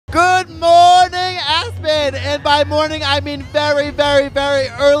morning, Aspen! And by morning, I mean very, very, very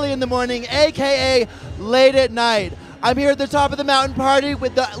early in the morning, AKA late at night. I'm here at the top of the mountain party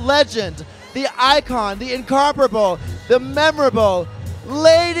with the legend, the icon, the incomparable, the memorable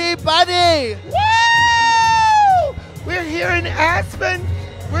Lady Bunny! Woo! We're here in Aspen.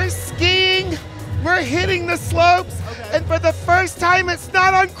 We're skiing. We're hitting the slopes. Okay. And for the first time, it's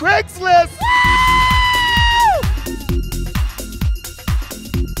not on Craigslist.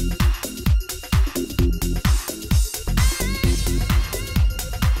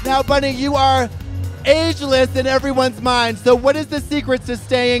 Now, Bunny, you are ageless in everyone's mind, so what is the secret to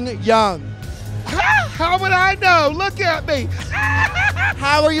staying young? How would I know? Look at me.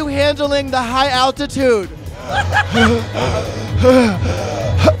 How are you handling the high altitude?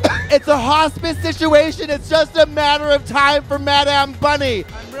 It's a hospice situation. It's just a matter of time for Madame Bunny.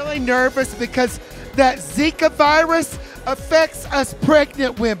 I'm really nervous because that Zika virus affects us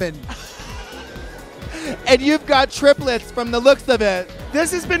pregnant women. And you've got triplets from the looks of it.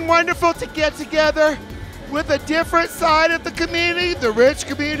 This has been wonderful to get together with a different side of the community, the rich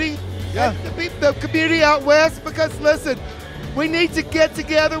community, and the community out west, because listen, we need to get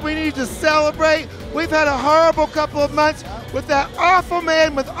together, we need to celebrate. We've had a horrible couple of months with that awful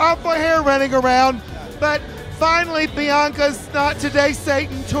man with awful hair running around, but finally Bianca's Not Today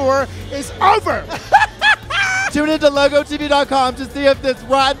Satan tour is over. Tune into LogoTV.com to see if this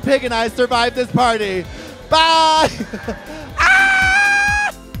rotten pig and I survive this party. Bye!